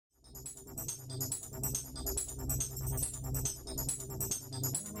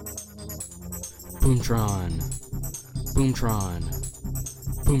Boomtron. Boomtron.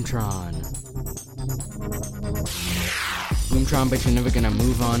 Boomtron. Boomtron, but you're never gonna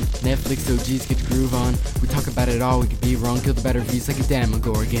move on. Netflix OGs get the groove on. We talk about it all, we could be wrong. Kill the better views like a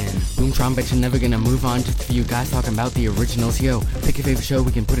Demogorgon. Boomtron, but you're never gonna move on. Just a few guys talking about the originals. Yo, pick your favorite show,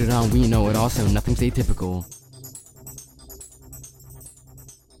 we can put it on. We know it also, nothing's atypical.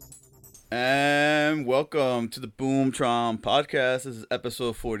 And welcome to the Boomtron podcast. This is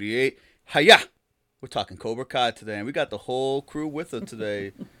episode 48. Hiya! We're talking Cobra Kai today, and we got the whole crew with us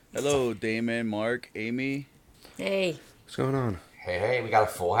today. Hello, Damon, Mark, Amy. Hey. What's going on? Hey, we got a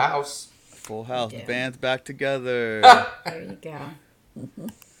full house. Full house. The band's back together. There you go.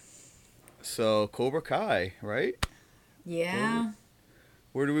 So, Cobra Kai, right? Yeah.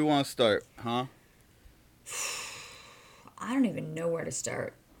 Where do we want to start, huh? I don't even know where to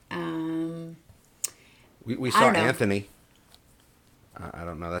start. We saw Anthony. I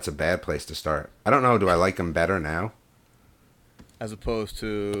don't know. That's a bad place to start. I don't know. Do I like him better now? As opposed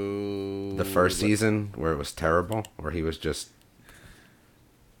to... The first season where it was terrible, where he was just...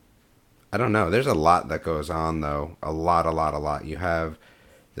 I don't know. There's a lot that goes on, though. A lot. You have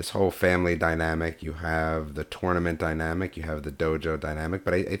this whole family dynamic. You have the tournament dynamic. You have the dojo dynamic.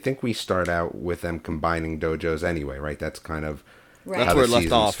 But I think we start out with them combining dojos anyway, right? That's kind of Right. how That's where the it left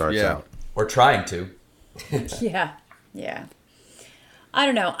season off, starts yeah. out. We're trying to. Yeah. I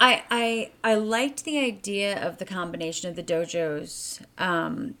don't know. I liked the idea of the combination of the dojos,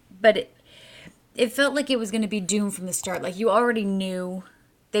 but it felt like it was going to be doomed from the start. Like you already knew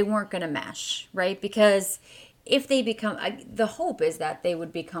they weren't going to mesh, right? Because if they become, the hope is that they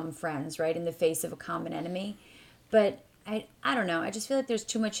would become friends, right, in the face of a common enemy. But I don't know. I just feel like there's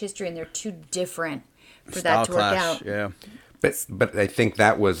too much history and they're too different for that to work out. Yeah. But I think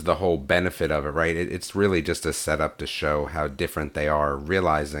that was the whole benefit of it, right? It's really just a setup to show how different they are,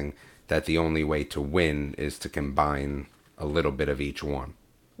 realizing that the only way to win is to combine a little bit of each one.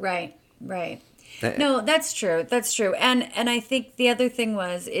 Right. No, that's true. And I think the other thing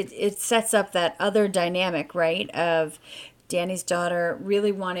was it sets up that other dynamic, right, of Danny's daughter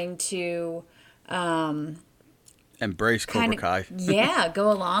really wanting to Embrace Cobra Kai.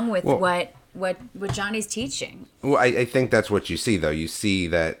 Go along with what Johnny's teaching. Well, I think that's what you see, though. You see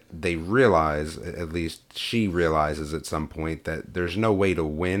that they realize, at least she realizes at some point, that there's no way to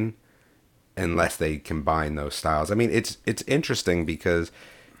win unless they combine those styles. I mean, it's interesting because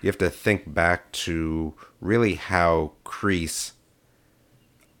you have to think back to really how Kreese,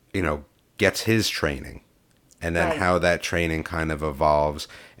 gets his training. And then how that training kind of evolves.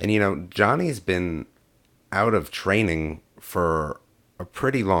 And, Johnny's been out of training for a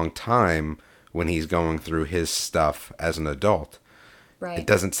pretty long time when he's going through his stuff as an adult. Right. It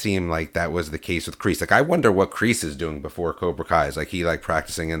doesn't seem like that was the case with Kreese. Like, I wonder what Kreese is doing before Cobra Kai. Is he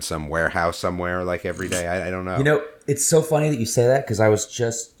practicing in some warehouse somewhere every day? I don't know. It's so funny that you say that because I was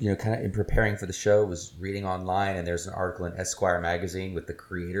just, kind of in preparing for the show, was reading online, and there's an article in Esquire magazine with the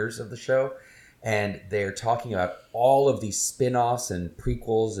creators of the show. And they're talking about all of these spin-offs and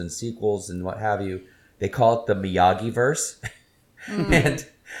prequels and sequels and what have you. They call it the Miyagi-verse. And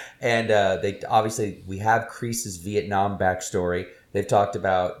they obviously, we have Kreese's Vietnam backstory. They've talked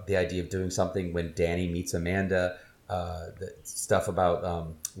about the idea of doing something when Danny meets Amanda, the stuff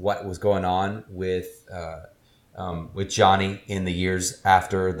about what was going on with Johnny in the years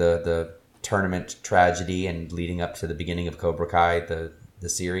after the tournament tragedy and leading up to the beginning of Cobra Kai, the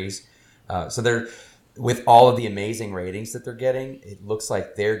series. So they're, with all of the amazing ratings that they're getting, it looks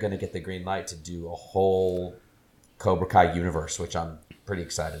like they're going to get the green light to do a whole Cobra Kai universe, which I'm pretty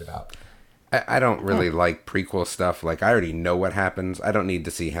excited about. I don't really like prequel stuff. I already know what happens. I don't need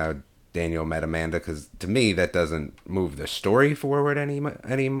to see how Daniel met Amanda, because to me that doesn't move the story forward any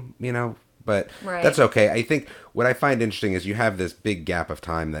but that's okay. I think what I find interesting is you have this big gap of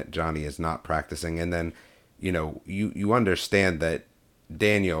time that Johnny is not practicing, and then you understand that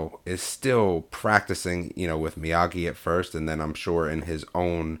Daniel is still practicing with Miyagi at first, and then I'm sure in his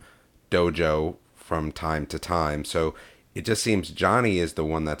own dojo from time to time. So it just seems Johnny is the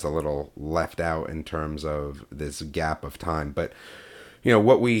one that's a little left out in terms of this gap of time. But,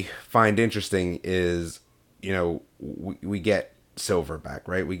 what we find interesting is, we get Silver back,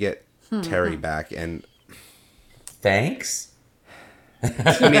 right? We get Terry back. And thanks.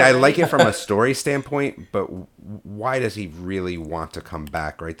 I mean, I like it from a story standpoint, but why does he really want to come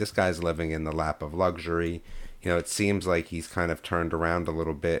back, right? This guy's living in the lap of luxury. It seems like he's kind of turned around a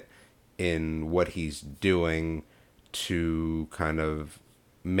little bit in what he's doing to kind of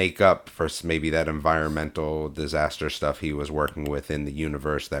make up for maybe that environmental disaster stuff he was working with in the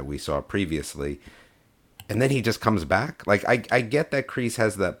universe that we saw previously. And then he just comes back. I get that Kreese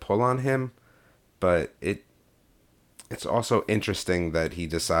has that pull on him, but it's also interesting that he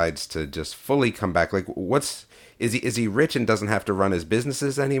decides to just fully come back. Like, is he rich and doesn't have to run his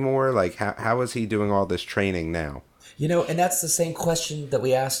businesses anymore? Like, how is he doing all this training now? And that's the same question that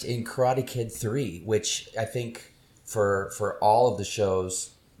we asked in Karate Kid 3, which I think for all of the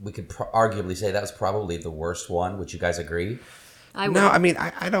shows, we could arguably say that was probably the worst one. Would you guys agree? No, I mean,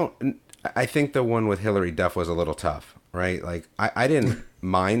 I don't. I think the one with Hilary Duff was a little tough, right? Like, I didn't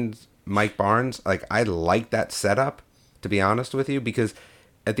mind Mike Barnes. Like, I liked that setup, to be honest with you, because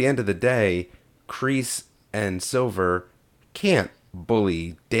at the end of the day, Kreese and Silver can't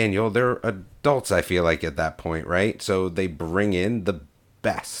bully Daniel. They're adults, I feel like, at that point, right? So they bring in the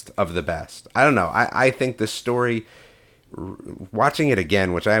best of the best. I don't know. I think the story, watching it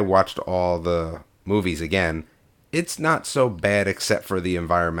again, which I watched all the movies again, it's not so bad except for the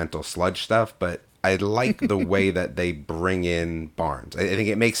environmental sludge stuff, but I like the way that they bring in Barnes. I think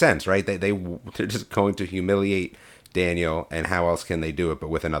it makes sense, right? They're just going to humiliate Daniel, and how else can they do it but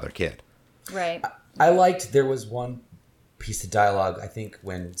with another kid? Right. I liked, there was one piece of dialogue, I think,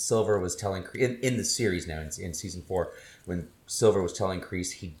 when Silver was telling in the series now, in season 4, when Silver was telling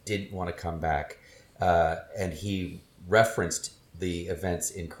Kreese he didn't want to come back, and he referenced the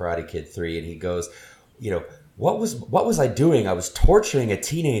events in Karate Kid 3, and he goes, what was I doing? I was torturing a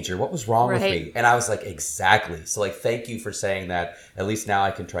teenager. What was wrong with me? And I was like, exactly. So, like, thank you for saying that. At least now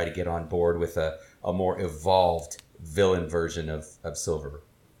I can try to get on board with a more evolved villain version of Silver.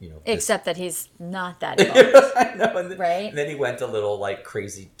 Except that he's not that evolved. I know. Right? And then he went a little, like,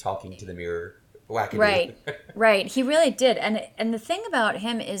 crazy talking to the mirror. Wackadoo. Right. Right. He really did. And the thing about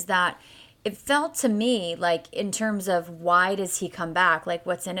him is that it felt to me like, in terms of why does he come back, like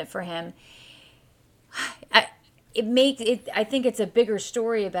what's in it for him, I think it's a bigger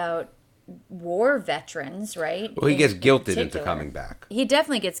story about war veterans, right? Well, he gets guilted into coming back. He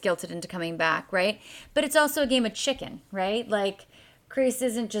definitely gets guilted into coming back, right? But it's also a game of chicken, right? Like, Kreese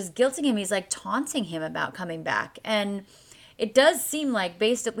isn't just guilting him, he's like taunting him about coming back. And it does seem like,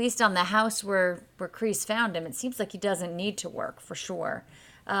 based at least on the house where Kreese found him, it seems like he doesn't need to work, for sure.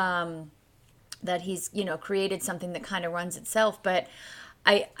 That he's, created something that kind of runs itself. But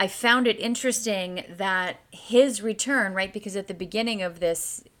I found it interesting that his return, right, because at the beginning of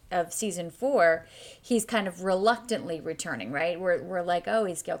season 4, he's kind of reluctantly returning, right? We're like, oh,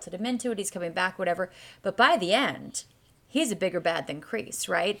 he's guilted him into it, he's coming back, whatever. But by the end, he's a bigger bad than Kreese,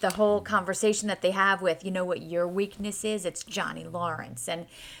 right? The whole conversation that they have with, what your weakness is? It's Johnny Lawrence. And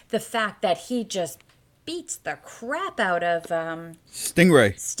the fact that he just beats the crap out of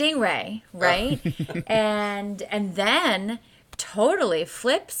Stingray, right? and then totally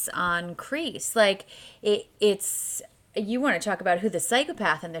flips on Kreese. Like, it's, you want to talk about who the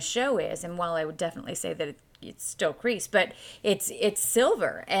psychopath in the show is, and while I would definitely say that it's still Kreese, but it's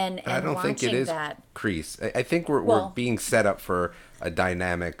Silver, and I don't think it is Kreese. I think we're being set up for a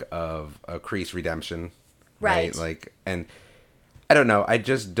dynamic of a Kreese redemption, right? Like, and I don't know. I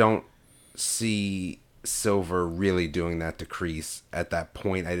just don't see Silver really doing that to Kreese at that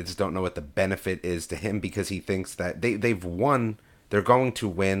point. I just don't know what the benefit is to him, because he thinks that they've won. They're going to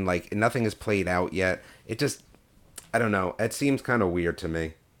win. Like, nothing is played out yet. It just, I don't know. It seems kind of weird to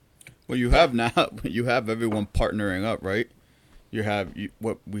me. Well, you have everyone partnering up, right? You have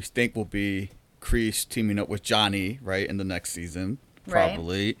what we think will be Kreese teaming up with Johnny, right, in the next season,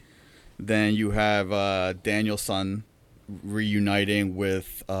 probably. Right. Then you have Daniel's son reuniting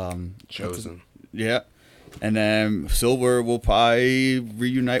with Chosen. Yeah. And then Silver will probably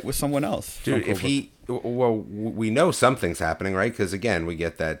reunite with someone else. Dude, we know something's happening, right? Because, again, we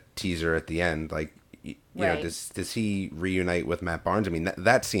get that teaser at the end. Like, you know, does he reunite with Matt Barnes? I mean,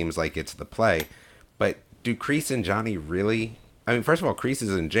 that seems like it's the play. But do Kreese and Johnny really... I mean, first of all, Kreese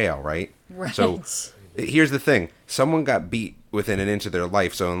is in jail, right? Right. So here's the thing. Someone got beat within an inch of their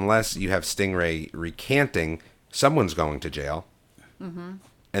life, so unless you have Stingray recanting, someone's going to jail. Mm-hmm.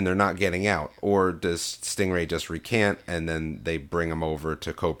 And they're not getting out. Or does Stingray just recant and then they bring him over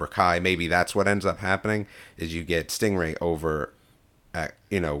to Cobra Kai? Maybe that's what ends up happening, is you get Stingray over at,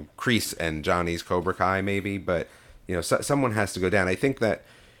 Kreese and Johnny's Cobra Kai maybe. But, someone has to go down. I think we're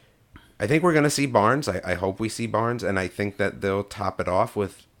going to see Barnes. I hope we see Barnes. And I think that they'll top it off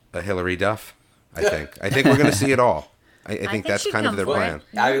with a Hilary Duff. I think we're going to see it all. I think that's kind of their plan.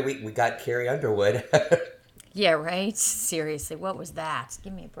 I mean, we got Carrie Underwood. Yeah, right. Seriously, what was that?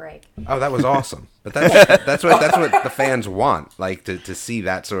 Give me a break. Oh, that was awesome. But that's what the fans want, like to see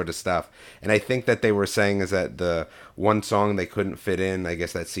that sort of stuff. And I think that they were saying is that the one song they couldn't fit in, I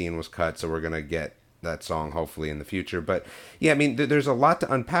guess that scene was cut, so we're gonna get that song hopefully in the future. But yeah, I mean, there's a lot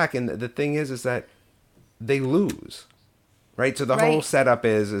to unpack, and the thing is that they lose, Right. So the whole setup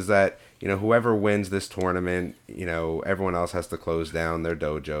is that, whoever wins this tournament, everyone else has to close down their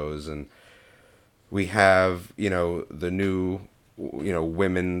dojos, and we have, the new,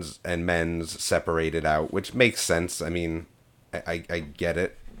 women's and men's separated out, which makes sense. I mean, I get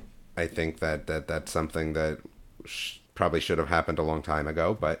it. I think that's something that probably should have happened a long time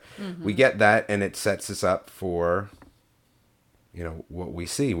ago, but we get that, and it sets us up for, what we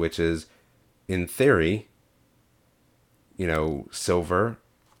see, which is, in theory, Silver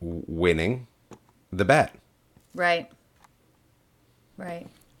winning the bet. Right.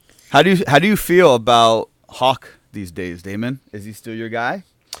 How do you feel about Hawk these days, Damon? Is he still your guy?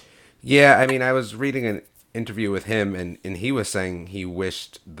 Yeah, I mean, I was reading an interview with him, and he was saying he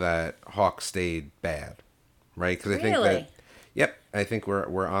wished that Hawk stayed bad, right? Because I think that, yep, I think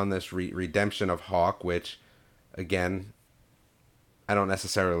we're on this redemption of Hawk, which, again, I don't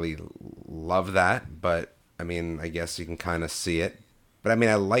necessarily love that, but I mean, I guess you can kind of see it. But I mean,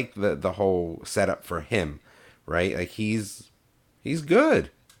 I like the whole setup for him, right? Like he's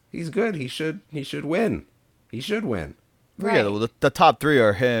good. He's good. He should win. He should win. Right. Yeah, well, the top three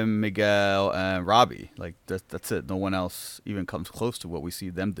are him, Miguel, and Robbie. Like that's it. No one else even comes close to what we see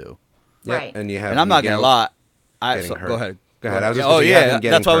them do. Yep. Right. And you have. And I'm not gonna lie. Go ahead. I was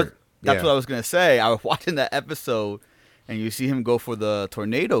just that's what I was gonna say. I was watching that episode, and you see him go for the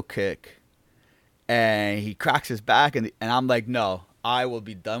tornado kick, and he cracks his back, and I'm like, no, I will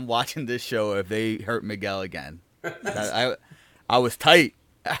be done watching this show if they hurt Miguel again. I was tight.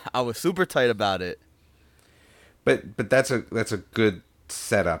 I was super tight about it. But that's a good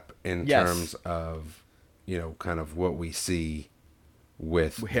setup in terms of kind of what we see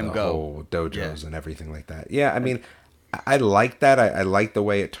with him the go whole dojos and everything like that. Yeah, I mean, I like that. I like the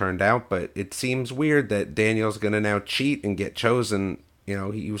way it turned out, but it seems weird that Daniel's gonna now cheat and get chosen.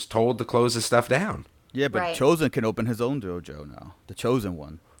 He was told to close his stuff down. Yeah, but Chosen can open his own dojo now. The Chosen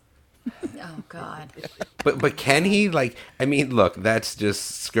one. Oh God. But can he? Like, I mean, look, that's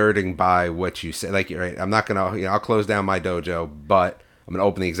just skirting by what you say. Like, right, I'm not gonna, I'll close down my dojo, but I'm gonna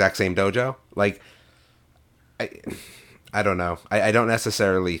open the exact same dojo. Like, I don't know. I don't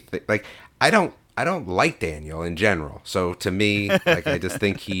necessarily think, like, I don't like Daniel in general. So to me, like, I just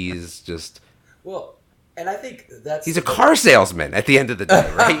think he's just well. And I think he's a car salesman at the end of the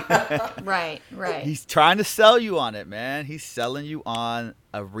day, right? Right. He's trying to sell you on it, man. He's selling you on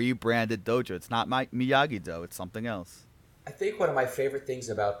a rebranded dojo. It's not Miyagi-Do. It's something else. I think one of my favorite things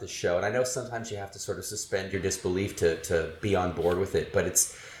about the show, and I know sometimes you have to sort of suspend your disbelief to be on board with it, but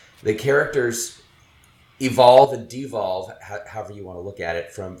it's the characters evolve and devolve, however you want to look at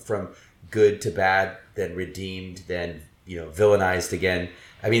it, from good to bad, then redeemed, then villainized again.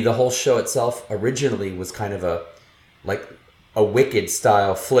 I mean, the whole show itself originally was kind of a Wicked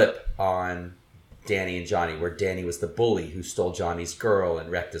style flip on Danny and Johnny, where Danny was the bully who stole Johnny's girl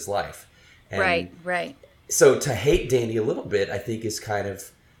and wrecked his life. And right. So to hate Danny a little bit, I think, is kind of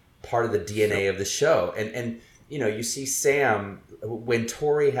part of the DNA of the show. And you see Sam, when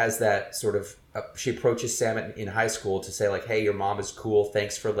Tori has that sort of, she approaches Sam in high school to say, like, hey, your mom is cool.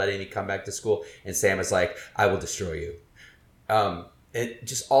 Thanks for letting me come back to school. And Sam is like, I will destroy you. And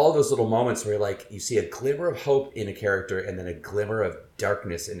just all those little moments where, like, you see a glimmer of hope in a character and then a glimmer of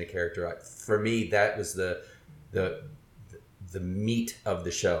darkness in a character. For me, that was the meat of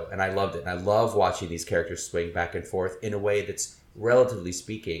the show, and I loved it. And I love watching these characters swing back and forth in a way that's, relatively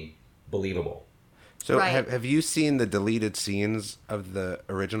speaking, believable. So have you seen the deleted scenes of the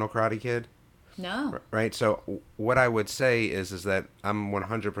original Karate Kid? No. Right. So what I would say is that I'm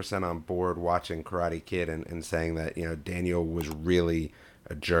 100% on board watching Karate Kid and saying that, Daniel was really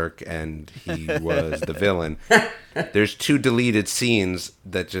a jerk and he was the villain. There's two deleted scenes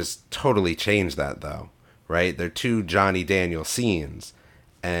that just totally change that, though. Right. They're two Johnny Daniel scenes,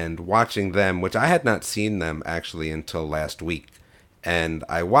 and watching them, which I had not seen them actually until last week, and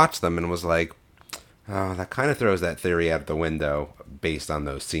I watched them and was like, oh, that kind of throws that theory out the window based on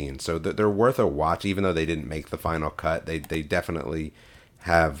those scenes. So they're worth a watch, even though they didn't make the final cut. They definitely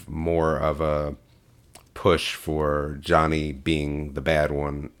have more of a push for Johnny being the bad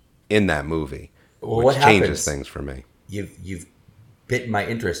one in that movie, which changes things for me. You've bitten my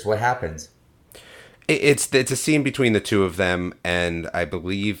interest. What happens? It's a scene between the two of them, and I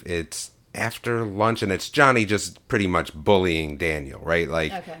believe it's after lunch, and it's Johnny just pretty much bullying Daniel, right?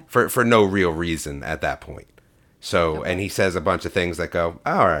 Like, for no real reason at that point. So, and he says a bunch of things that go,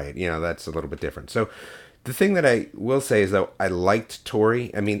 all right, that's a little bit different. So the thing that I will say is, though, I liked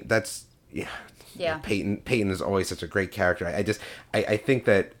Tori. I mean, that's, Peyton is always such a great character. I think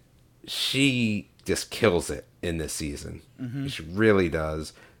that she just kills it in this season. Mm-hmm. She really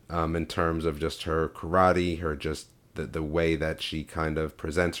does, in terms of just her karate, her just the way that she kind of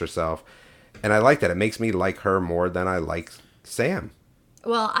presents herself. And I like that. It makes me like her more than I like Sam.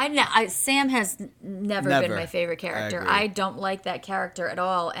 Well, Sam has never been my favorite character. I don't like that character at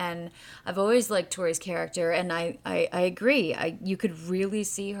all, and I've always liked Tori's character, and I agree. You could really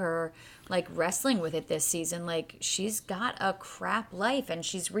see her like wrestling with it this season. Like, she's got a crap life, and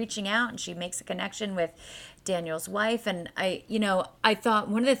she's reaching out, and she makes a connection with Daniel's wife. And I thought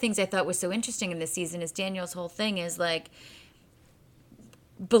one of the things I thought was so interesting in this season is Daniel's whole thing is like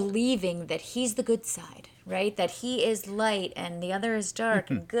believing that he's the good side, right? That he is light and the other is dark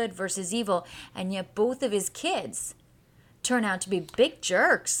and good versus evil. And yet both of his kids turn out to be big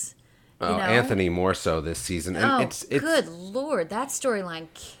jerks. You know? Anthony more so this season. And it's good Lord, that storyline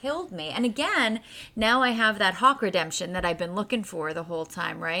killed me. And again, now I have that Hawk redemption that I've been looking for the whole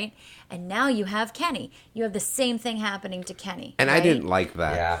time, right? And now you have Kenny. You have the same thing happening to Kenny. And right? I didn't like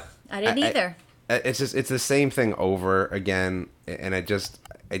that. Yeah. I didn't either. It's the same thing over again, and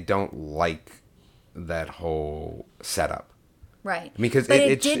I don't like that whole setup. Right. Because But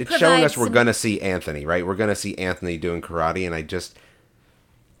it's did showing us we're some- going to see Anthony, right? We're going to see Anthony doing karate, and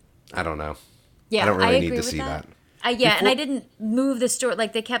I don't know. Yeah, I don't really agree need to with see that. And I didn't move the story.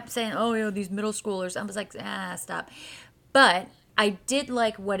 Like, they kept saying, oh, these middle schoolers. I was like, stop. But I did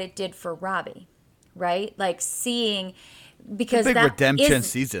like what it did for Robbie, right? Like, seeing... Because big that redemption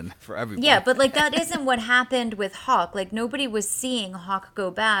season for everybody. Yeah, but like that isn't what happened with Hawk. Like, nobody was seeing Hawk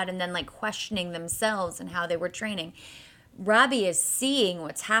go bad and then like questioning themselves and how they were training. Robbie is seeing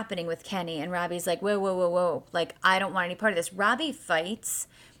what's happening with Kenny, and Robbie's like, whoa. Like, I don't want any part of this. Robbie fights,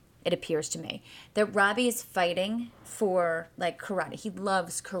 it appears to me, that Robbie is fighting for like karate. He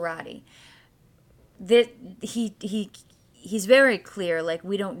loves karate. That he's very clear, like,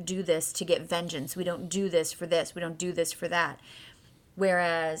 we don't do this to get vengeance. We don't do this for this. We don't do this for that.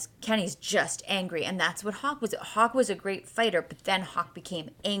 Whereas Kenny's just angry, and that's what Hawk was. Hawk was a great fighter, but then Hawk became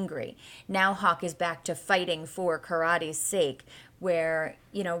angry. Now Hawk is back to fighting for karate's sake, where,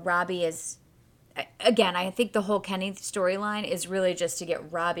 Robbie is... Again, I think the whole Kenny storyline is really just to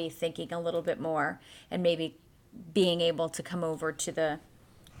get Robbie thinking a little bit more and maybe being able to come over to the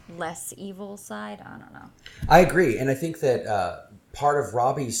less evil side. I don't know. I agree, and I think that part of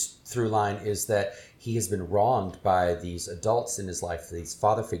Robbie's through line is that he has been wronged by these adults in his life, these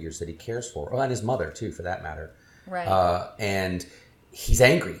father figures that he cares for, and his mother too, for that matter. Right. And he's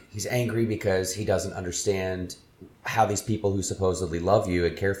angry. He's angry because he doesn't understand how these people who supposedly love you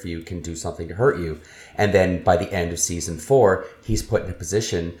and care for you can do something to hurt you. And then by the end of season 4, he's put in a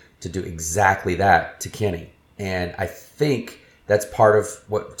position to do exactly that to Kenny. And I think that's part of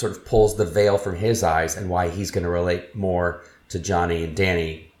what sort of pulls the veil from his eyes and why he's going to relate more to Johnny and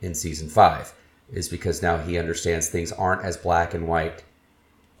Danny in season 5, is because now he understands things aren't as black and white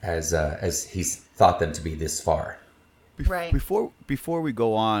as he's thought them to be this far. Right. Before we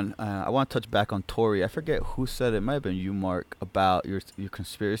go on, I want to touch back on Tori. I forget who said it. It might have been you, Mark, about your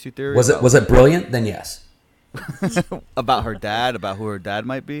conspiracy theory. Was it brilliant? Then yes. About her dad, about who her dad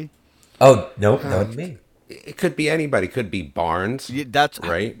might be. Oh no, that wasn't me. It could be anybody. It could be Barnes. Yeah, that's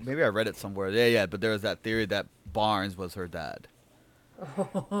right. Maybe I read it somewhere. Yeah. But there was that theory that Barnes was her dad.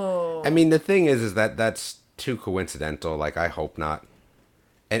 Oh. I mean, the thing is that that's too coincidental. Like, I hope not.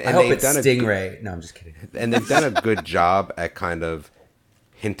 And I hope they've it's done Stingray. No, I'm just kidding. And they've done a good job at kind of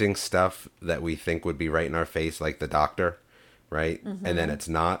hinting stuff that we think would be right in our face, like the doctor, right? Mm-hmm. And then it's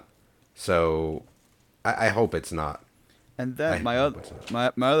not. So I hope it's not. And then my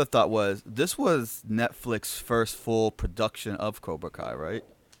other thought was, this was Netflix's first full production of Cobra Kai, right?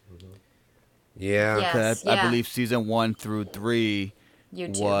 Mm-hmm. Yeah. Yes, I believe season 1 through 3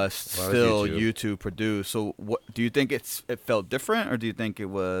 was still YouTube produced. So what do you think it felt different, or do you think it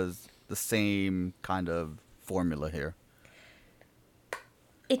was the same kind of formula here?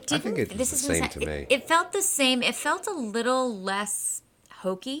 It didn't. I think it's the same to me. It felt the same. It felt a little less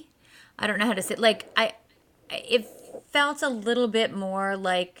hokey. I don't know how to say it. Like, it felt a little bit more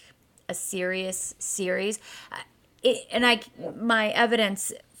like a serious series. My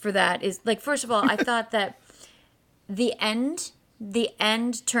evidence for that is, like, first of all, I thought that the end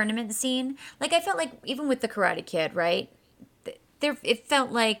tournament scene, like, I felt like even with the Karate Kid, right? It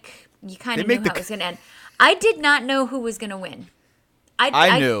felt like you kind of knew how it was going to end. I did not know who was going to win.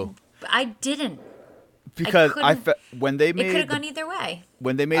 I knew. I didn't. Because when they made it could have gone either way.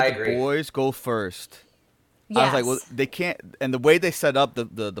 When they made the boys go first, yes. I was like, well, they can't. And the way they set up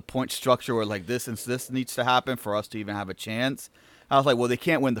the point structure, where like this and this needs to happen for us to even have a chance. I was like, well, they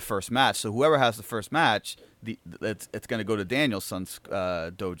can't win the first match. So whoever has the first match, it's going to go to Danielson's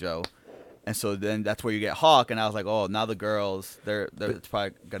dojo. And so then that's where you get Hawk, and I was like, oh, now the girls, it's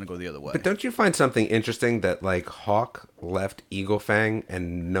probably gonna go the other way. But don't you find something interesting that like Hawk left Eagle Fang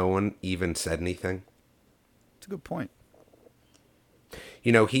and no one even said anything? It's a good point.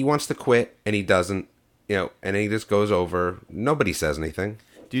 You know, he wants to quit and he doesn't. You know, and he just goes over. Nobody says anything.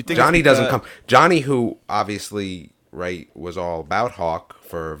 Do you think Johnny doesn't come? Johnny, who obviously was all about Hawk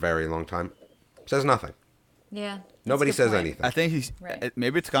for a very long time, says nothing. Yeah. Nobody says anything. I think he's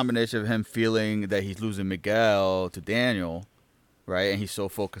maybe it's a combination of him feeling that he's losing Miguel to Daniel, right? And he's so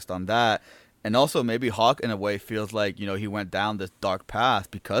focused on that, and also maybe Hawk in a way feels like he went down this dark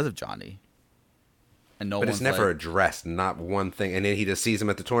path because of Johnny. And but it's never addressed, not one thing. And then he just sees him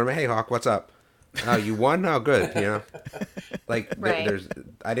at the tournament. Hey, Hawk, what's up? Oh, you won? Oh, good. Like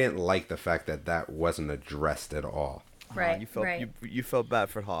I didn't like the fact that wasn't addressed at all. Right. You felt bad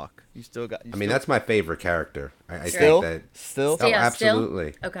for Hawk. You still got. That's my favorite character. I still think that still. Oh,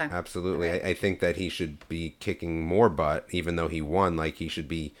 absolutely. Still? Okay. Absolutely. Right. I think that he should be kicking more butt, even though he won. Like he should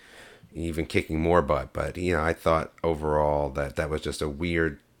be even kicking more butt. But I thought overall that was just a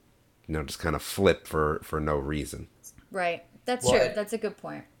weird, just kind of flip for no reason. Right. That's true. That's a good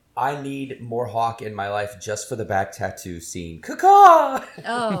point. I need more Hawk in my life just for the back tattoo scene. Caw!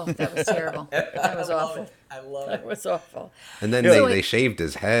 Oh, that was terrible. That was awful. I love it. That was awful. And then they shaved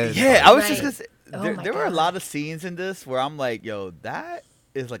his head. Yeah, I was just Right. gonna say there were a lot of scenes in this where I'm like, yo, that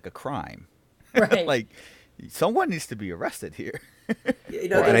is like a crime. Right. Like someone needs to be arrested here.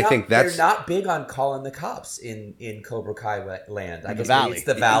 I think they're not big on calling the cops in Cobra Kai land. I guess valley. it's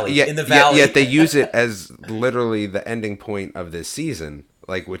the valley. Yeah, in the valley. Yet they use it as literally the ending point of this season,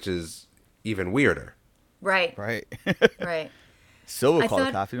 which is even weirder. Right. Right. Right. Silver I call the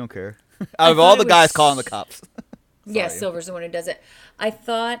thought- cops. You don't care. Out of all the guys calling the cops. Yeah, Sorry. Silver's the one who does it. I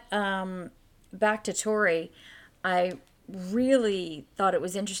thought, back to Tori, I really thought it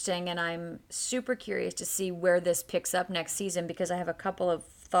was interesting, and I'm super curious to see where this picks up next season because I have a couple of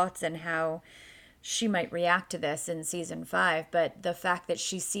thoughts on how she might react to this in season 5. But the fact that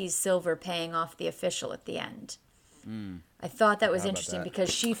she sees Silver paying off the official at the end. I thought that was interesting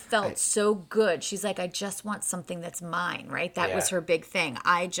because she felt so good. She's like, I just want something that's mine, right? That was her big thing.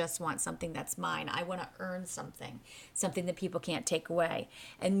 I just want something that's mine. I want to earn something that people can't take away.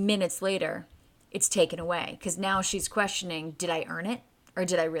 And minutes later, it's taken away because now she's questioning, did I earn it or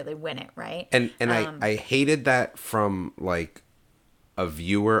did I really win it, right? And I hated that from like a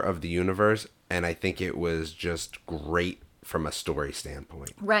viewer of the universe, and I think it was just great from a story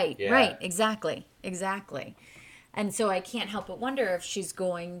standpoint. Right, Yeah. right, exactly. And so I can't help but wonder if she's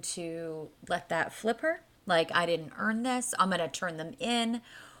going to let that flip her. Like, I didn't earn this. I'm going to turn them in.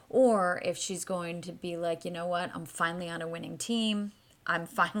 Or if she's going to be like, you know what? I'm finally on a winning team. I'm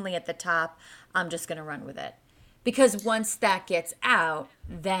finally at the top. I'm just going to run with it. Because once that gets out,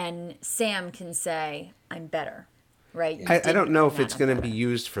 then Sam can say, I'm better. Right? I don't know if it's going to be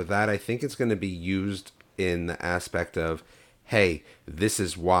used for that. I think it's going to be used in the aspect of, hey, this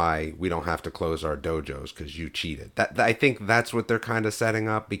is why we don't have to close our dojos because you cheated. I think that's what they're kind of setting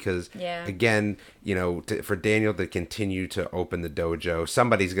up because, again, for Daniel to continue to open the dojo,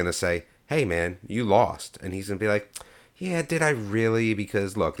 somebody's going to say, hey, man, you lost. And he's going to be like, yeah, did I really?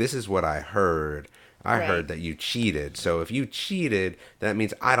 Because, look, this is what I heard. I heard that you cheated. So if you cheated, that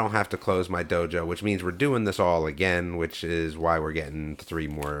means I don't have to close my dojo, which means we're doing this all again, which is why we're getting 2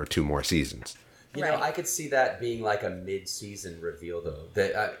 more seasons. You know, I could see that being like a mid-season reveal,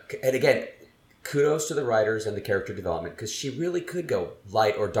 though. And again, kudos to the writers and the character development, because she really could go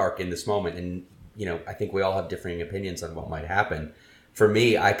light or dark in this moment. And, I think we all have differing opinions on what might happen. For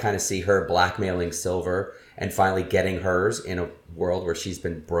me, I kind of see her blackmailing Silver and finally getting hers in a world where she's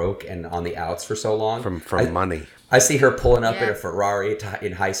been broke and on the outs for so long. From money. I see her pulling up in a Ferrari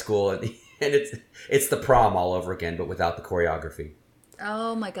in high school, and it's the prom all over again, but without the choreography.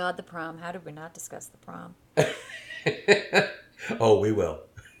 Oh my God, the prom. How did we not discuss the prom? Oh, we will.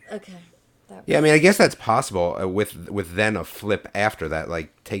 Okay. Yeah, I mean, I guess that's possible with then a flip after that,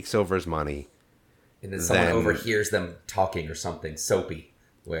 like take Silver's money. And then someone overhears them talking or something soapy.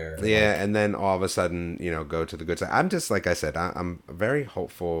 And then all of a sudden, go to the good side. I'm just, like I said, I'm very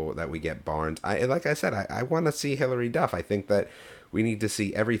hopeful that we get Barnes. I want to see Hilary Duff. I think that we need to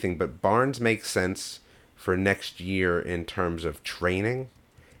see everything, but Barnes makes sense for next year in terms of training,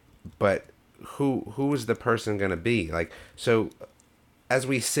 but who is the person going to be? Like, so as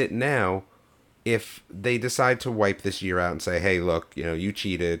we sit now, if they decide to wipe this year out and say, hey, look, you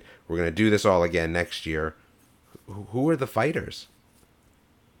cheated, we're going to do this all again next year, who are the fighters?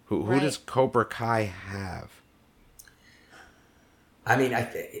 Who does Cobra Kai have? I mean,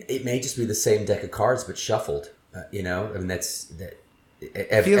 it may just be the same deck of cards, but shuffled. I mean,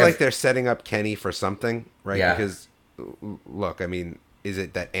 I feel like they're setting up Kenny for something, right? Yeah. Because, look, I mean, is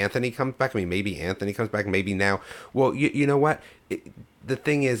it that Anthony comes back? I mean, maybe Anthony comes back, maybe now. Well, you know what? The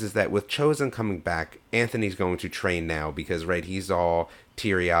thing is that with Chosen coming back, Anthony's going to train now because, right, he's all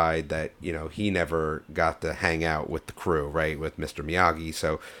teary-eyed that, he never got to hang out with the crew, right, with Mr. Miyagi.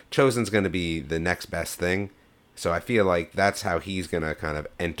 So Chosen's going to be the next best thing. So I feel like that's how he's going to kind of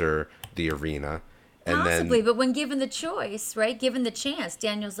enter the arena. And Possibly, then, but when given the choice, right, given the chance,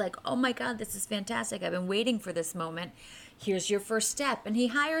 Daniel's like, oh my God, this is fantastic. I've been waiting for this moment. Here's your first step. And he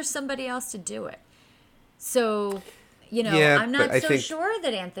hires somebody else to do it. So, Yeah, I'm but not I so think- sure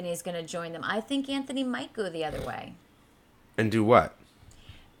that Anthony's going to join them. I think Anthony might go the other way. and do what?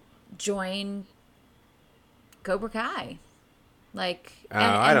 Join Cobra Kai. Like,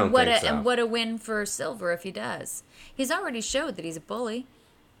 I don't what think so. and what a win for Silver if he does. He's already showed that he's a bully,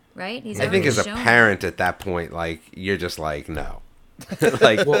 right? He's I think already as a shown parent at that point, like, you're just like, no.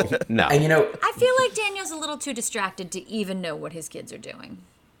 Like, no. And I feel like Daniel's a little too distracted to even know what his kids are doing.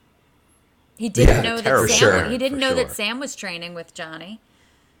 He didn't Yeah, know that terrible. Sam. Sure, He didn't for know that sure. Sam was training with Johnny.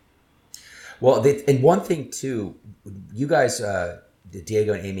 Well, and one thing too, you guys,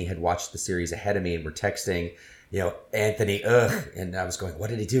 Diego and Amy had watched the series ahead of me and were texting, Anthony, ugh, and I was going, what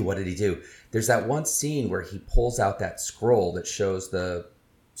did he do? What did he do? There's that one scene where he pulls out that scroll that shows the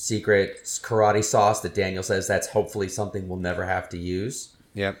secret karate sauce that Daniel says that's hopefully something we'll never have to use.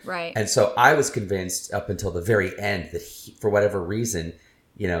 Yep. Right. And so I was convinced up until the very end that he, for whatever reason,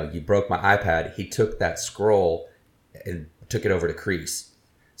 you broke my iPad. He took that scroll and took it over to Kreese.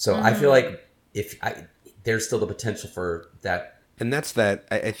 So I feel like there's still the potential for that. And that's that.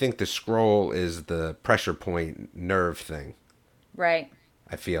 I think the scroll is the pressure point nerve thing. Right.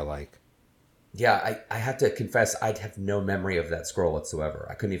 I feel like. Yeah, I have to confess, I have no memory of that scroll whatsoever.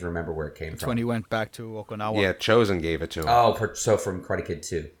 I couldn't even remember where it came That's from. when he went back to Okinawa. Yeah, Chosen gave it to him. So from Karate Kid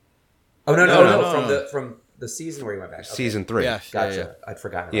 2. Oh no, No. from the season where he went back. Okay. Season 3. Yes, Gotcha. yeah. I'd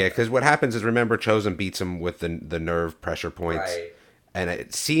forgotten. Yeah, about because what happens is, remember, Chosen beats him with the nerve pressure points. Right. And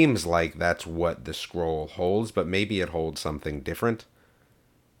it seems like that's what the scroll holds, but maybe it holds something different.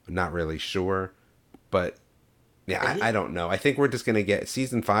 I'm not really sure. But, yeah, I don't know. I think we're just going to get,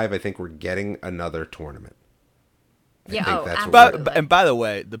 Season 5, I think we're getting another tournament. Yeah. think Oh, that's what absolutely. And by the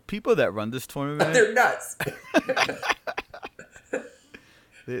way, the people that run this that. tournament, They're nuts.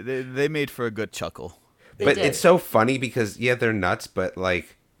 they made for a good chuckle. But did. it's so funny because, yeah, they're nuts, but,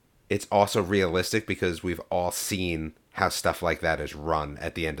 like, it's also realistic because we've all seen how stuff like that is run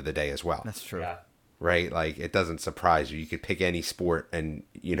at the end of the day as well. That's true. Yeah. Right? Like, it doesn't surprise you. You could pick any sport and,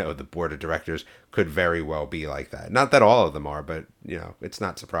 the board of directors could very well be like that. Not that all of them are, but, it's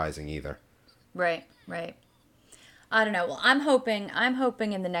not surprising either. Right. Right. I don't know. Well, I'm hoping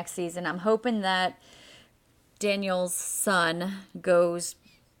in the next season, I'm hoping that Daniel's son goes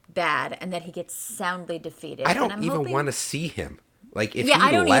bad and that he gets soundly defeated. I don't And I'm even hoping- want to see him. Like, if Yeah, he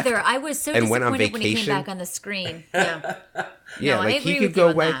I don't left either. I was so and went on disappointed when he came vacation, back on the screen. Yeah. yeah, No, I like agree he could with you go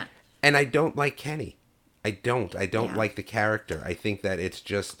on away. that. And I don't like Kenny. I don't Yeah. like the character. I think that it's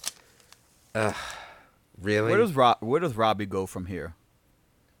just, really. Where does Robbie go from here?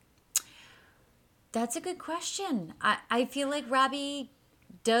 That's a good question. I feel like Robbie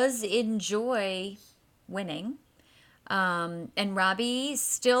does enjoy winning. And Robbie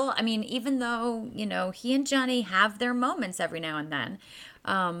still, I mean, even though, he and Johnny have their moments every now and then.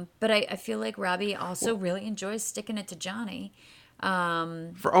 But I feel like Robbie also really enjoys sticking it to Johnny.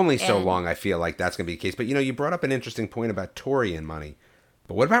 For only so and- long, I feel like that's going to be the case. But, you brought up an interesting point about Tori and money.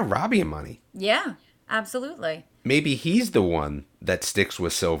 But what about Robbie and money? Yeah, absolutely. Maybe he's the one that sticks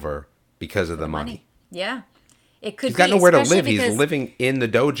with Silver because of the money. Yeah. It could He's got be, nowhere to especially live. He's because- living in the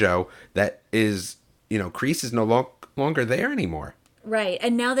dojo that is, Kreese is no longer there anymore. Right.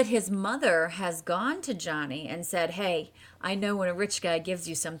 And now that his mother has gone to Johnny and said, hey, I know when a rich guy gives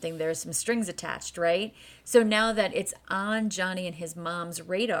you something, there's some strings attached, right? So now that it's on Johnny and his mom's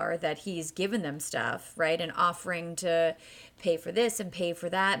radar that he's given them stuff, right? And offering to pay for this and pay for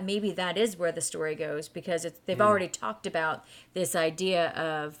that, maybe that is where the story goes because they've already talked about this idea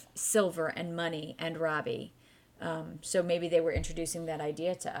of Silver and money and Robbie. So maybe they were introducing that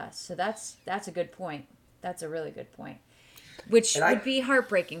idea to us. So that's a good point. That's a really good point. Which would be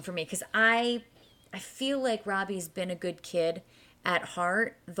heartbreaking for me because I feel like Robbie's been a good kid at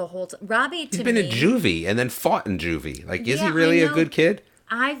heart the whole time. Robbie, to He's been me, in juvie and then fought in juvie. Like, is Yeah, he really I a know. good kid?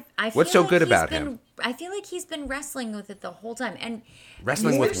 I feel What's so like good he's about been- him? I feel like he's been wrestling with it the whole time, and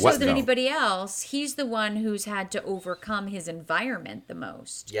Wrestling more with so what, than though? anybody else. He's the one who's had to overcome his environment the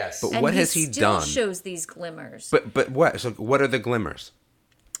most. Yes. But And what has he still done? shows these glimmers. But what? So what are the glimmers?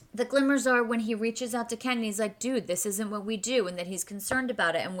 the glimmers are when he reaches out to Ken and he's like, dude, this isn't what we do, and that he's concerned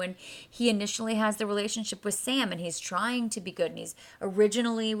about it. And when he initially has the relationship with Sam and he's trying to be good, and he's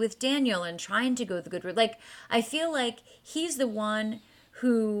originally with Daniel and trying to go the good route. Like, I feel like he's the one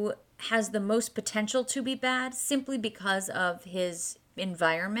who has the most potential to be bad simply because of his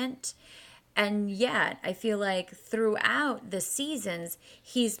environment. And yet, I feel like throughout the seasons,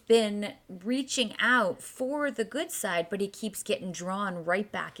 he's been reaching out for the good side, but he keeps getting drawn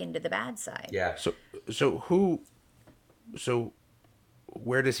right back into the bad side. Yeah. So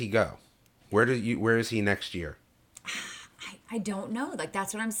where does he go? Where is he next year? I don't know. Like,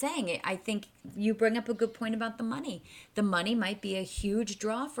 that's what I'm saying. I think you bring up a good point about the money. The money might be a huge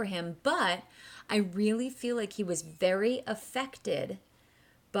draw for him, but I really feel like he was very affected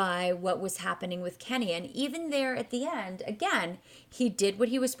by what was happening with Kenny. And even there at the end, again, he did what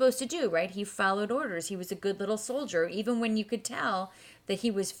he was supposed to do, right? He followed orders. He was a good little soldier, even when you could tell that he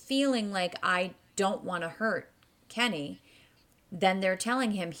was feeling like, I don't want to hurt Kenny. Then they're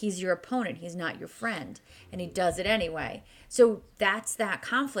telling him he's your opponent, he's not your friend, and he does it anyway. So that's that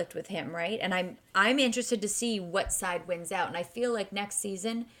conflict with him, right? And I'm interested to see what side wins out. And I feel like next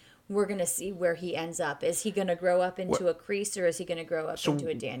season we're going to see where he ends up. Is he going to grow up into a Kreese, or is he going to grow up into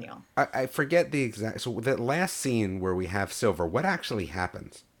a Daniel? I forget the exact. So that last scene where we have Silver, what actually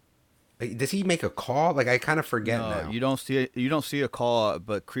happens? Does he make a call? Like, I kind of forget now. You don't see a call,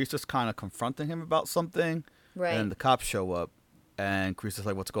 but Kreese is kind of confronting him about something, Right. And the cops show up, and Kreese is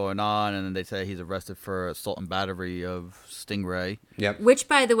like, "What's going on?" And then they say he's arrested for assault and battery of Stingray. Yep. Which,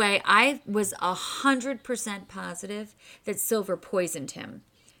 by the way, I was 100% positive that Silver poisoned him.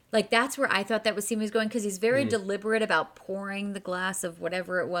 Like, that's where I thought that was scene was going, because he's very deliberate about pouring the glass of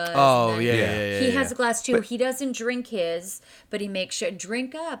whatever it was. Oh, and then yeah. He has a glass too. He doesn't drink his, but he makes sure,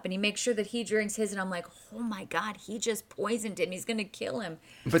 drink up, and he makes sure that he drinks his. And I'm like, oh my God, he just poisoned him. He's going to kill him.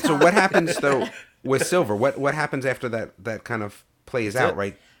 But so what happens though with Silver? What happens after that kind of plays out,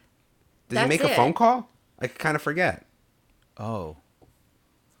 right? Does he That's make a it. phone call? I kind of forget. Oh,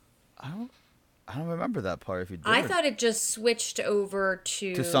 I don't remember that part. If you did, I thought it just switched over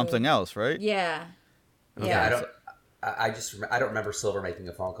to something else, right? Yeah. Yeah, I don't remember Silver making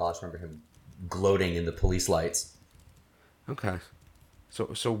a phone call. I just remember him gloating in the police lights. Okay.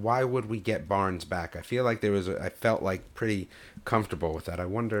 So why would we get Barnes back? I feel like I felt like pretty comfortable with that. I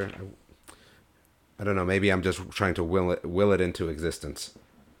wonder. I don't know. Maybe I'm just trying to will it into existence.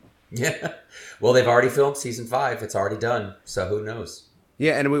 Yeah. Well, they've already filmed season 5. It's already done. So who knows?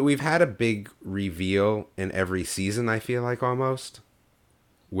 Yeah, and we've had a big reveal in every season, I feel like, almost,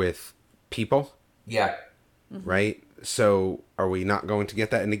 with people, Yeah. right? So are we not going to get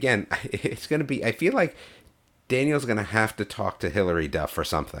that? And again, it's going to be, I feel like Daniel's going to have to talk to Hilary Duff or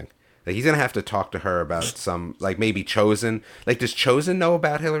something. Like, he's going to have to talk to her about some, like, maybe Chosen. Like, does Chosen know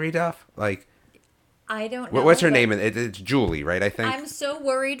about Hilary Duff? Like, I don't know. what's her but name? It's Julie, right, I think? I'm so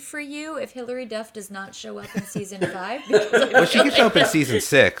worried for you if Hilary Duff does not show up in season 5. Because I Well, she feel can show up in like season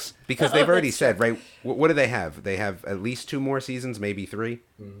 6 because they've already that's said, right? What do they have? They have at least 2 more seasons, maybe 3.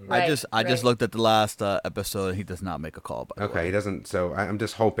 Right, I just right. looked at the last episode. He does not make a call. By the Okay, way. he doesn't. So I'm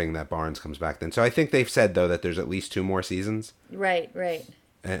just hoping that Barnes comes back then. So I think they've said though that there's at least 2 more seasons Right.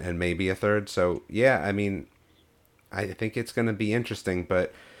 and maybe a third. So yeah, I mean, I think it's going to be interesting.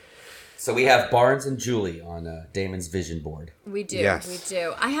 But So we have Barnes and Julie on Damon's vision board. We do. Yes. We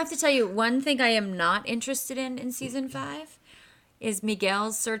do. I have to tell you, one thing I am not interested in season 5 is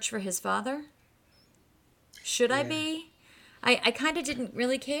Miguel's search for his father. Should I be? I kind of didn't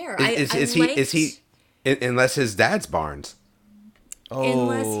really care. is he unless his dad's Barnes?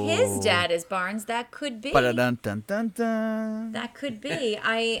 Unless his dad is Barnes, that could be. Ba-da-dun-dun-dun-dun. That could be.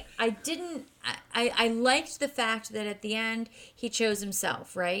 I liked the fact that at the end he chose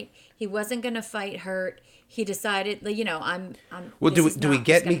himself, right? He wasn't going to fight Hurt. He decided, I'm. Well, this is do we not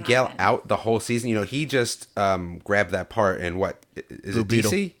get what's gonna Miguel happen. out the whole season? You know, he just grabbed that part in what is Blue it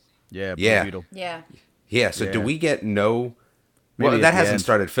Beetle. DC? Yeah, Blue Yeah. Beetle. Yeah. Yeah. So do Yeah. we get no? Maybe Well, at that the hasn't end.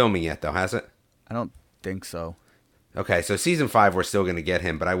 started filming yet, though, has it? I don't think so. Okay, so season 5 we're still going to get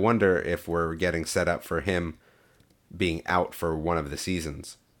him, but I wonder if we're getting set up for him being out for one of the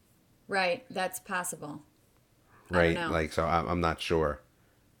seasons, Right. That's possible. I right? don't know. Like, so I'm not sure.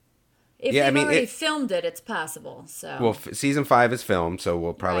 If Yeah, I they've mean, already it- filmed it, it's possible. So. Well, season 5 is filmed, so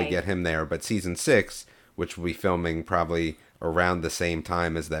we'll probably Right. get him there. But season 6, which will be filming probably around the same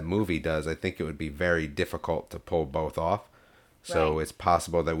time as that movie does, I think it would be very difficult to pull both off. So Right. it's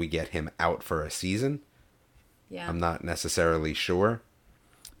possible that we get him out for a season. yeah. I'm not necessarily sure.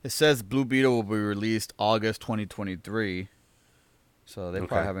 It says Blue Beetle will be released August 2023. So they Okay.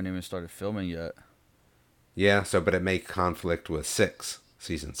 probably haven't even started filming yet. Yeah, so but it may conflict with 6.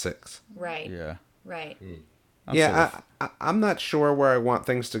 season 6. Right. Yeah. Right. I'm not sure where I want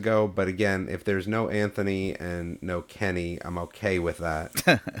things to go, but again, if there's no Anthony and no Kenny, I'm okay with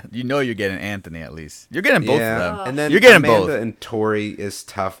that. You know you're getting Anthony at least. You're getting both of them. And then you're getting Amanda both. and Tori is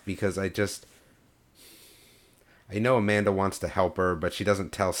tough because I know Amanda wants to help her, but she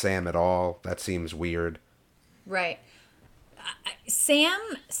doesn't tell Sam at all. That seems weird. Right.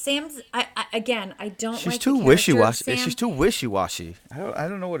 Sam's. Again, I don't. She's like too the character of wishy-washy. Sam, She's too wishy-washy. I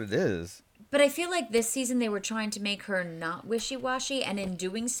don't know what it is. But I feel like this season they were trying to make her not wishy-washy, and in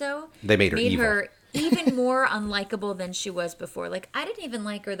doing so, They made her evil. even more unlikable than she was before. Like, I didn't even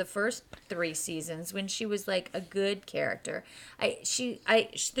like her the first 3 seasons when she was like a good character.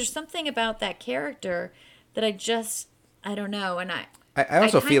 There's something about that character that I don't know, and I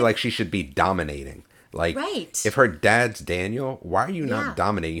also feel like she should be dominating. Like, Right. if her dad's Daniel, why are you Yeah. not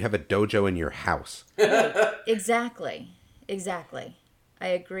dominating? You have a dojo in your house. Exactly. I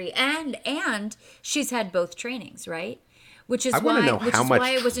agree. And she's had both trainings, right? Which is I want to know how much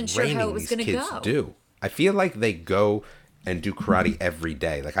why I wasn't sure how it was going training to these kids go. do. I feel like they go and do karate every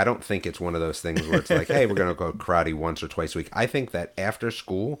day. Like, I don't think it's one of those things where it's like, hey, we're going to go karate once or twice a week. I think that after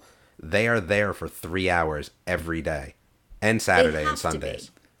school, they are there for 3 hours every day, and Saturday and Sundays.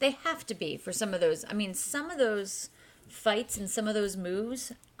 They have to be for some of those. I mean, some of those fights and some of those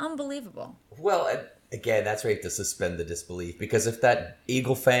moves, unbelievable. Well, again, that's where you have to suspend the disbelief, because if that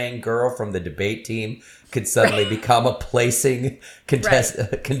Eagle Fang girl from the debate team could suddenly become a placing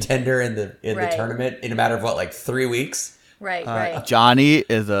contender in the tournament in a matter of like 3 weeks, Right. Johnny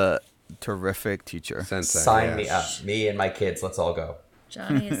is a terrific teacher. Sensei, sign me up. Me and my kids, let's all go.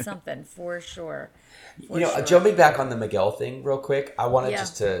 Johnny is something for sure. Jumping back on the Miguel thing real quick, I wanted Yeah.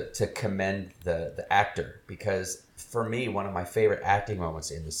 just to commend the actor, because for me, one of my favorite acting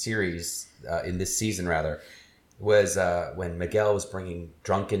moments in the series, in this season rather, was when Miguel was bringing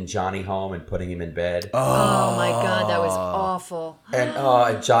drunken Johnny home and putting him in bed. Oh my God, that was awful.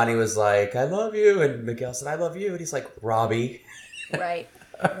 And Johnny was like, "I love you," and Miguel said, "I love you," and he's like, "Robbie." Right.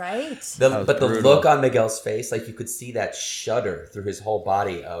 But the brutal. look on Miguel's face, like you could see that shudder through his whole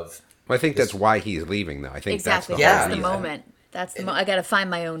body of. Well, I think that's why he's leaving, though. I think Exactly. that's That's the the whole reason. moment. I got to find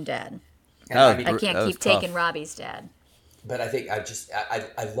my own dad. That was I bru- can't that was keep tough. taking Robbie's dad. But I think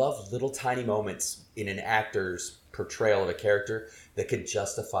I love little tiny moments in an actor's portrayal of a character that could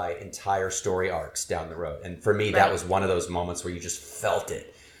justify entire story arcs down the road. And for me, that Right. was one of those moments where you just felt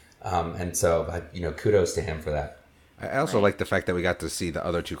it. And so, kudos to him for that. I also like the fact that we got to see the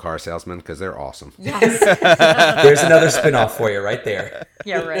other 2 car salesmen because they're awesome. Yes. There's another spinoff for you right there.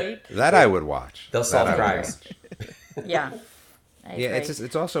 Yeah, right. That I would watch. They'll solve That I would crimes. watch. Yeah. Yeah,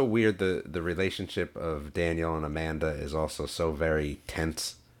 it's also weird. The relationship of Daniel and Amanda is also so very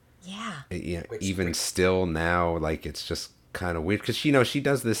tense. Yeah. Even still now, like, it's just kind of weird because she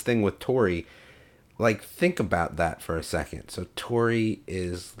does this thing with Tori. Like, think about that for a second. So Tori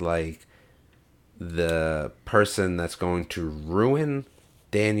is like the person that's going to ruin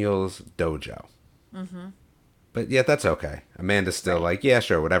Daniel's dojo. Mm-hmm. But yeah, that's okay. Amanda's still like, yeah,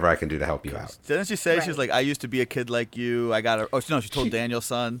 sure, whatever I can do to help you out. Didn't she say Right. she's like, I used to be a kid like you. I got her. Oh, no, she told Daniel's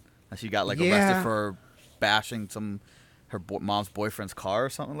son that she got like Yeah. arrested for bashing her mom's boyfriend's car or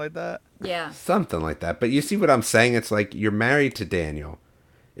something like that. Yeah. Something like that. But you see what I'm saying? It's like you're married to Daniel.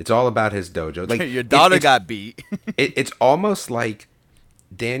 It's all about his dojo. Like Your daughter it's, got beat. It's almost like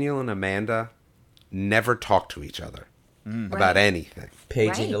Daniel and Amanda never talk to each other about anything.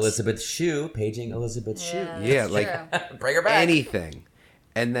 Paging Right. Elizabeth's shoe. Yeah, that's like true. Bring her back. anything.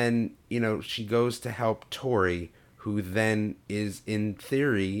 And then, she goes to help Tori, who then is, in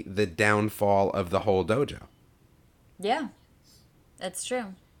theory, the downfall of the whole dojo. Yeah. That's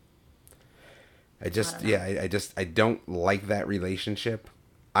true. I don't like that relationship.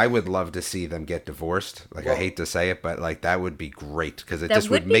 I would love to see them get divorced. Like, I hate to say it, but like that would be great because it That just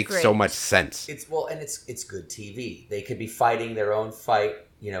would would be make so great. much sense. It's good TV. They could be fighting their own fight,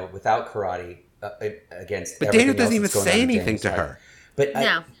 without karate against. But Daniel everything doesn't else even that's going say on in anything Daniel's to life. her. But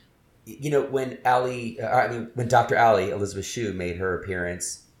No. when Dr. Allie, Elizabeth Shue, made her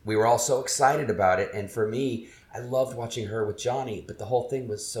appearance, we were all so excited about it. And for me, I loved watching her with Johnny, but the whole thing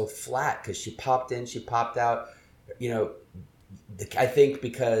was so flat because she popped in, she popped out. I think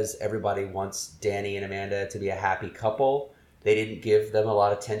because everybody wants Danny and Amanda to be a happy couple, they didn't give them a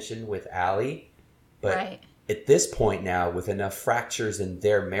lot of tension with Allie. But Right. at this point now, with enough fractures in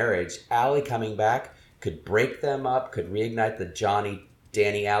their marriage, Allie coming back could break them up, could reignite the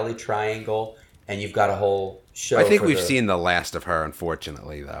Danny-Allie triangle, and you've got a whole show. I think for we've the- seen the last of her,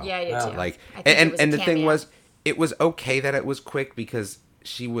 unfortunately, though. Yeah, I do Well, too. Like, I think it was a and the thing cameo. was, it was okay that it was quick because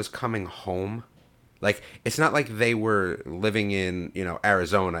she was coming home. Like, it's not like they were living in,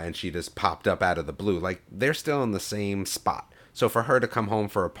 Arizona and she just popped up out of the blue. Like, they're still in the same spot. So for her to come home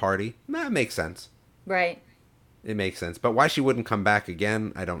for a party, that makes sense. Right. It makes sense. But why she wouldn't come back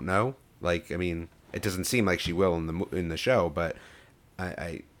again, I don't know. Like, I mean, it doesn't seem like she will in the show, but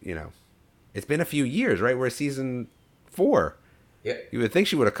I it's been a few years, right? We're season 4. Yeah. You would think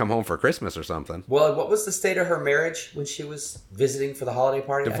she would have come home for Christmas or something. Well, what was the state of her marriage when she was visiting for the holiday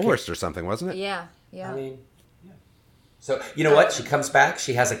party? Divorced or something, wasn't it? Yeah. Yeah. I mean, yeah. So, you know what? She comes back.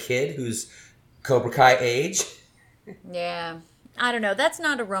 She has a kid who's Cobra Kai age. Yeah. I don't know. That's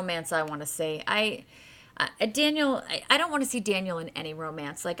not a romance I want to see. Daniel, I don't want to see Daniel in any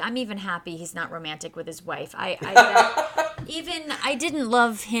romance. Like, I'm even happy he's not romantic with his wife. I didn't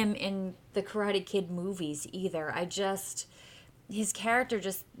love him in the Karate Kid movies either. His character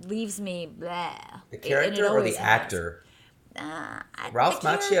just leaves me bleh. The character or the actor? Ralph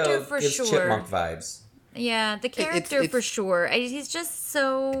Macchio gives chipmunk vibes. Yeah, the character for sure. He's just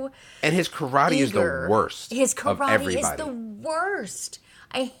so. And his karate is the worst. His of karate everybody. is the worst.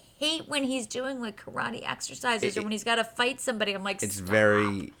 I hate when he's doing like karate exercises or when he's got to fight somebody. I'm like, it's stop.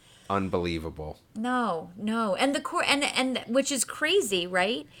 very unbelievable. No, and and which is crazy,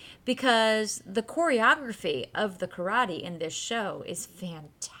 right? Because the choreography of the karate in this show is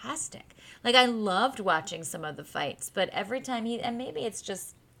fantastic. Like, I loved watching some of the fights, but every time and maybe it's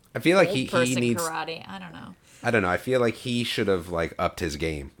just I feel like he needs karate. I don't know. I don't know. I feel like he should have like upped his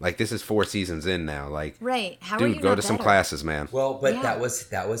game. Like, this is 4 seasons in now. Like, right? How dude, are you go not to some better? classes, man. Well, but Yeah.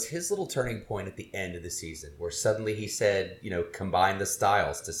 that was his little turning point at the end of the season, where suddenly he said, combine the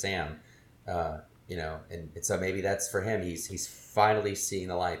styles to Sam, and so maybe that's for him. He's finally seeing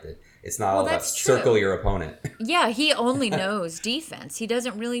the light that it's not all about that's true. circle your opponent. Yeah, he only knows defense. He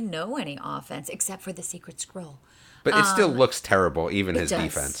doesn't really know any offense except for the secret scroll. But it still looks terrible, even his does.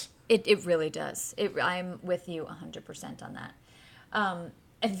 defense. It really does. I'm with you 100% on that. And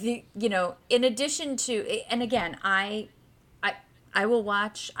in addition to, and again, I will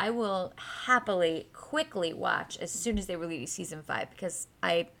watch. I will happily, quickly watch as soon as they release season 5 because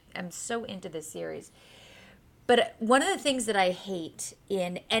I am so into this series. But one of the things that I hate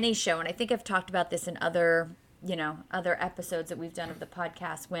in any show, and I think I've talked about this in other episodes that we've done of the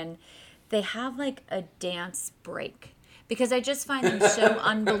podcast, when they have like a dance break, because I just find them so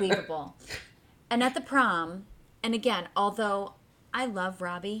unbelievable. And at the prom, and again, although I love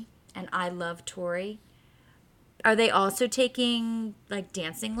Robbie and I love Tori, are they also taking like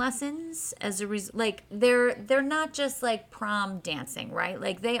dancing lessons as a result? Like, they're not just like prom dancing, right?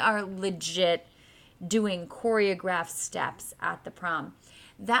 Like, they are legit doing choreographed steps at the prom.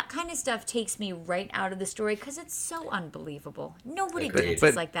 That kind of stuff takes me right out of the story because it's so unbelievable. Nobody Agreed. dances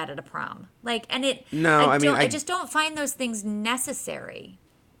But- like that at a prom. Like, and it. No, I just don't find those things necessary.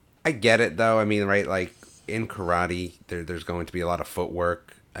 I get it, though. I mean, right, like, in karate, there's going to be a lot of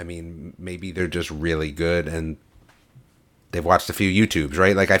footwork. I mean, maybe they're just really good and they've watched a few YouTubes,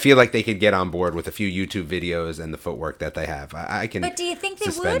 right? Like, I feel like they could get on board with a few YouTube videos and the footwork that they have. I can But do you think they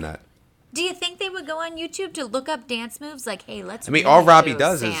suspend would? that. Do you think they would go on YouTube to look up dance moves? Like, hey, let's. I mean, really all Robbie show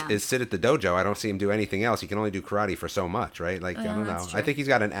does Sam. is sit at the dojo. I don't see him do anything else. He can only do karate for so much, right? Like, I don't know. that's true. I think he's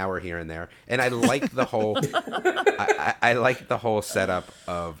got an hour here and there. And I like the whole I like the whole setup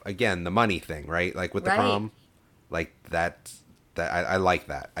of, again, the money thing, right? Like with the Right. prom. Like I like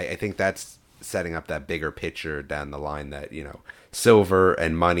that. I think that's setting up that bigger picture down the line that, silver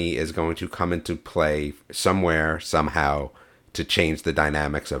and money is going to come into play somewhere, somehow, to change the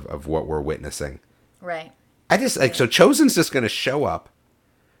dynamics of what we're witnessing. Right. I just like, so Chosen's just going to show up.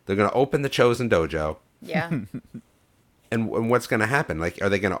 They're going to open the Chosen dojo. Yeah. And what's going to happen? Like, are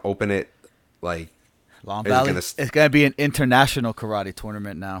they going to open it like Long Is it Valley. gonna It's going to be an international karate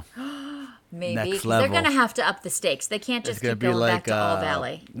tournament now. Maybe. Next 'Cause they're level. going to have to up the stakes. They can't just It's gonna keep be going like, back to All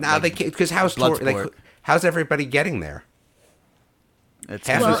Valley. now they can't, because Bloodsport. how's everybody getting there? It's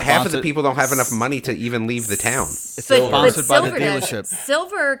Half gonna of, be half of the sponsored- people don't have enough money to even leave the town. It's But sponsored by the Silver does. dealership.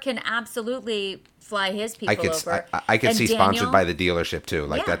 Silver can absolutely fly his people over. I could And see Daniel- sponsored by the dealership too.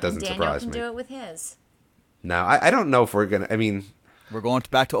 Like, yeah, that doesn't Daniel surprise can me. do it with his. No, I don't know if we're gonna. I mean, We're going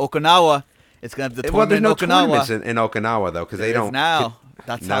back to Okinawa. It's going to be the well, there's tournament no in Okinawa. tournaments in Okinawa though, because they There is don't now.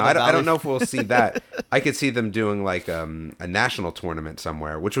 That's No, how the I don't Valley- know if we'll see that. I could see them doing like a national tournament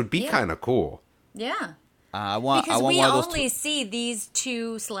somewhere, which would be Yeah. kind of cool. Yeah. I want Because we one of those. only see these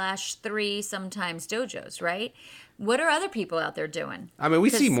 2/3 sometimes dojos, right? What are other people out there doing? I mean, we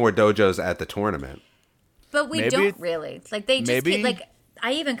see 'Cause- more dojos at the tournament. But we Maybe don't it- really. Like, they just maybe- keep, like,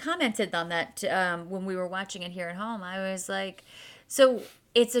 I even commented on that when we were watching it here at home. I was like, so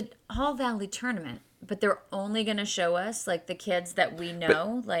it's a All Valley tournament. but they're only going to show us like the kids that we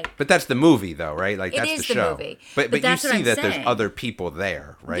know. But that's the movie, though, right? Like, It that's is the the show. movie. But But you that's what see I'm that there's saying. other people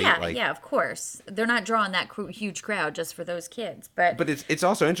there, right? Yeah, Like, yeah, of course. They're not drawing that huge crowd just for those kids. But it's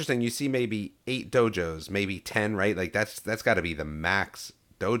also interesting. You see maybe 8 dojos, maybe 10, right? Like, that's got to be the max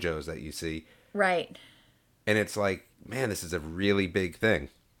dojos that you see. right, And it's like, man, this is a really big thing.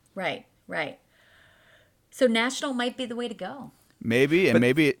 right. So national might be the way to go. Maybe, and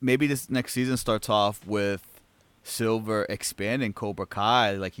maybe this next season starts off with Silver expanding Cobra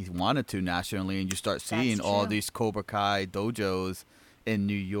Kai like he wanted to nationally, and you start seeing That's all true. these Cobra Kai dojos in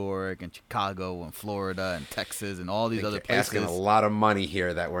New York and Chicago and Florida and Texas and all these Like, other you're places. asking a lot of money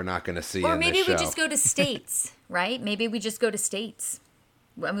here that we're not going to see Or in maybe this we show. just go to states, right? Maybe we just go to states.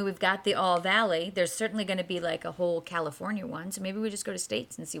 I mean, we've got the All Valley. There's certainly going to be like a whole California one. So maybe we just go to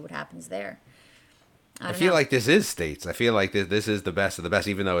states and see what happens there. I I don't feel know. like this is states. I feel like this is the best of the best,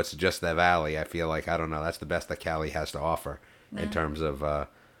 even though it's just the valley. I feel like, I don't know, that's the best that Cali has to offer in terms of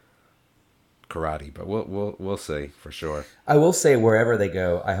karate. But we'll see for sure. I will say, wherever they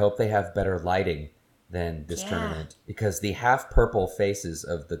go, I hope they have better lighting than this Yeah. tournament, because the half purple faces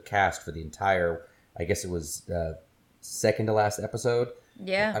of the cast for the entire, I guess it was second to last episode.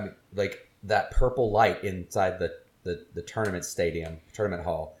 Yeah. I mean, like that purple light inside the tournament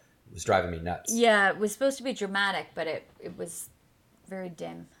hall was driving me nuts. Yeah, it was supposed to be dramatic, but it was very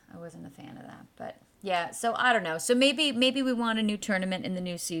dim. I wasn't a fan of that. But yeah, so I don't know. So maybe we want a new tournament in the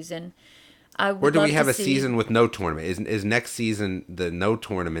new season. I would Or do love we have to a see- season with no tournament? Is next season the no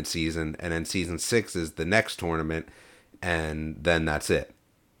tournament season, and then season 6 is the next tournament, and then that's it?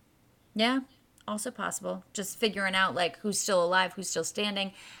 Yeah, also possible. Just figuring out like who's still alive, who's still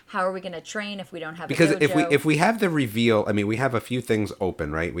standing. How are we going to train if we don't have Because a dojo? if we have the reveal, I mean, we have a few things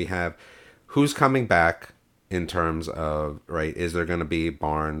open, right? We have who's coming back in terms of, right, is there going to be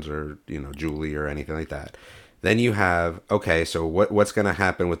Barnes or, Julie or anything like that? Then you have, okay, so what's going to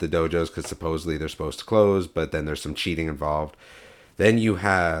happen with the dojos, because supposedly they're supposed to close, but then there's some cheating involved. Then you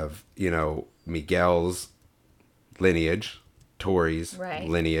have, Miguel's lineage, Tori's Right.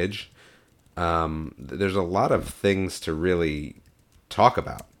 lineage. There's a lot of things to really talk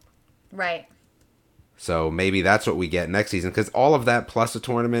about. Right. So maybe that's what we get next season, because all of that plus a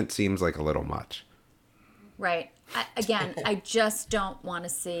tournament seems like a little much. Right. I just don't want to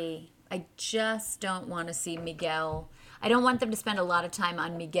see. I just don't want to see Miguel. I don't want them to spend a lot of time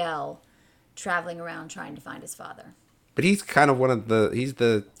on Miguel traveling around trying to find his father. But he's kind of he's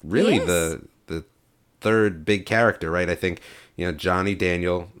the third big character, right? I think, Johnny,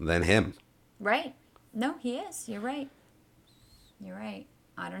 Daniel, then him. Right. No, he is. You're right.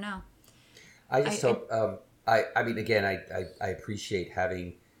 I don't know. I just I- hope. I mean, again, I appreciate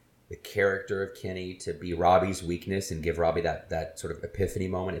having the character of Kenny to be Robbie's weakness and give Robbie that sort of epiphany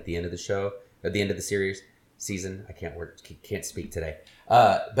moment at the end of the show, at the end of the season. I can't speak today.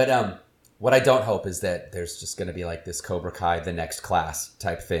 But what I don't hope is that there's just going to be like this Cobra Kai, the next class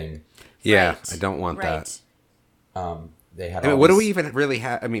type thing. Yeah, Right. I don't want that. They had. I mean, all what do these- we even really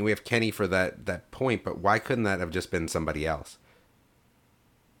have? I mean, we have Kenny for that point, but why couldn't that have just been somebody else?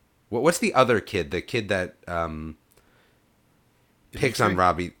 What's the other kid? The kid that picks on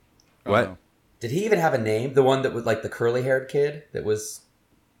Robbie. What? no. Did he even have a name? The one that was like the curly haired kid that was.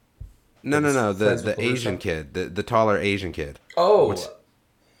 No. friends with The Asian Larissa? kid, the taller Asian kid. Oh, What's-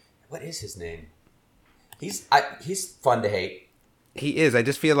 what is his name? He's fun to hate. He is. I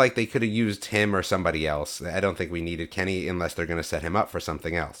just feel like they could have used him or somebody else. I don't think we needed Kenny unless they're going to set him up for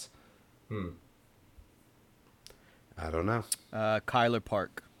something else. I don't know. Kyler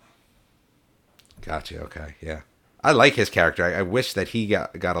Park. Gotcha. Okay. Yeah. I like his character. I wish that he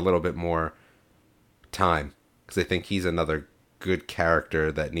got a little bit more time, because I think he's another good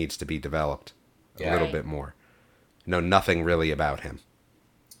character that needs to be developed a Yeah. little Right. bit more. Know nothing really about him.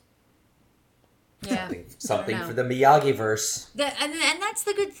 Yeah. Something I don't for know. the Miyagi verse. And that's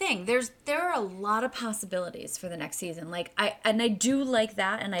the good thing. There are a lot of possibilities for the next season. Like I do like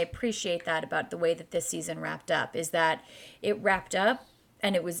that, and I appreciate that about the way that this season wrapped up. Is that it wrapped up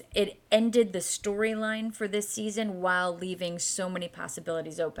and it ended the storyline for this season while leaving so many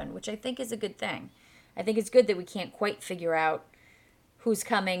possibilities open, which I think is a good thing. I think it's good that we can't quite figure out who's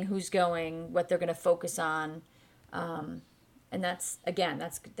coming, who's going, what they're going to focus on, and that's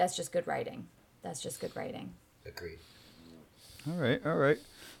just good writing. That's just good writing. Agreed. All right.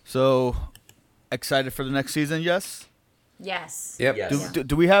 So, excited for the next season? Yes. Yes. Yep. Yes.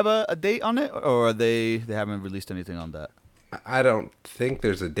 Do we have a date on it, or are they haven't released anything on that? I don't think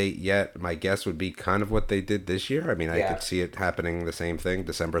there's a date yet. My guess would be kind of what they did this year. I mean, I Yeah. could see it happening the same thing,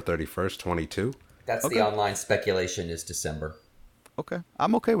 December 31st, 22. That's Okay. the online speculation is December. Okay,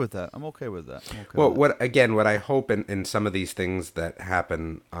 I'm okay with that. I'm okay with that. Well, what I hope in some of these things that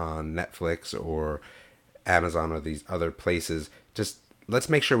happen on Netflix or Amazon or these other places, just let's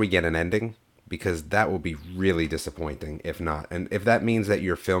make sure we get an ending, because that will be really disappointing if not. And if that means that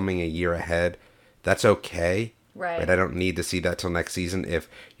you're filming a year ahead, that's okay. Right. I don't need to see that till next season. If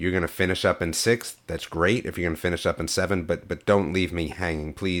you're gonna finish up in 6, that's great. If you're gonna finish up in 7, but don't leave me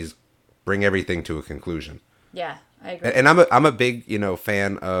hanging. Please bring everything to a conclusion. Yeah, I agree. And I'm a big,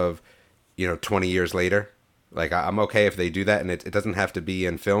 fan of, 20 years later. Like, I'm okay if they do that, and it doesn't have to be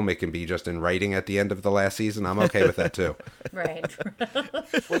in film. It can be just in writing at the end of the last season. I'm okay with that too. Right.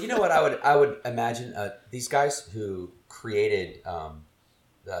 Well, you know what I would imagine, these guys who created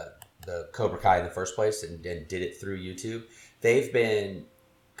the Cobra Kai in the first place and did it through YouTube, they've been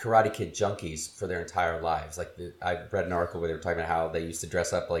Karate Kid junkies for their entire lives. Like I read an article where they were talking about how they used to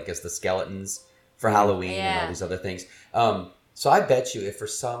dress up like as the skeletons for Halloween and all these other things. So I bet you if for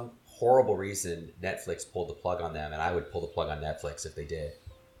some horrible reason Netflix pulled the plug on them, and I would pull the plug on Netflix if they did.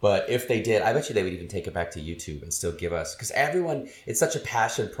 But if they did, I bet you they would even take it back to YouTube and still give us, because everyone, it's such a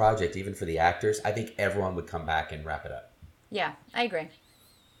passion project, even for the actors. I think everyone would come back and wrap it up. Yeah, I agree.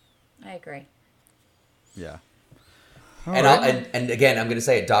 Yeah. And again, I'm going to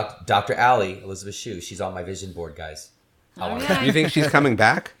say it, Dr. Allie, Elizabeth Shue, she's on my vision board, guys. You think she's coming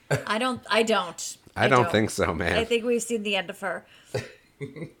back? I don't. I don't think so, man. I think we've seen the end of her.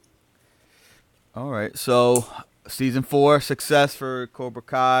 All right. So, season 4 success for Cobra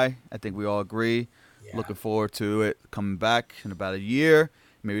Kai. I think we all agree. Yeah. Looking forward to it coming back in about a year.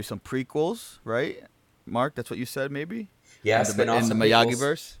 Maybe some prequels, right? Mark, that's what you said, maybe? Yeah, in the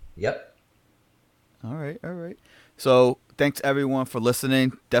Miyagi-verse? Yep. All right. So, thanks everyone for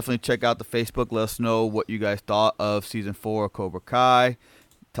listening. Definitely check out the Facebook. Let us know what you guys thought of season 4 of Cobra Kai.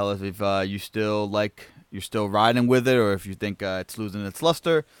 Tell us if you're still riding with it, or if you think it's losing its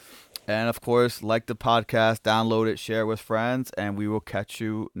luster. And of course, like the podcast, download it, share it with friends, and we will catch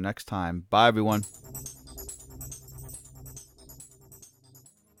you next time. Bye, everyone.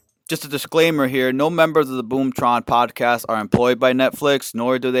 Just a disclaimer here, no members of the Boomtron podcast are employed by Netflix,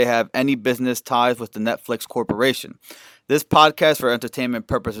 nor do they have any business ties with the Netflix Corporation. This podcast for entertainment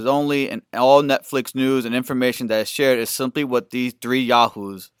purposes only, and all Netflix news and information that is shared is simply what these 3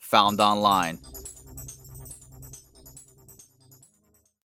 yahoos found online.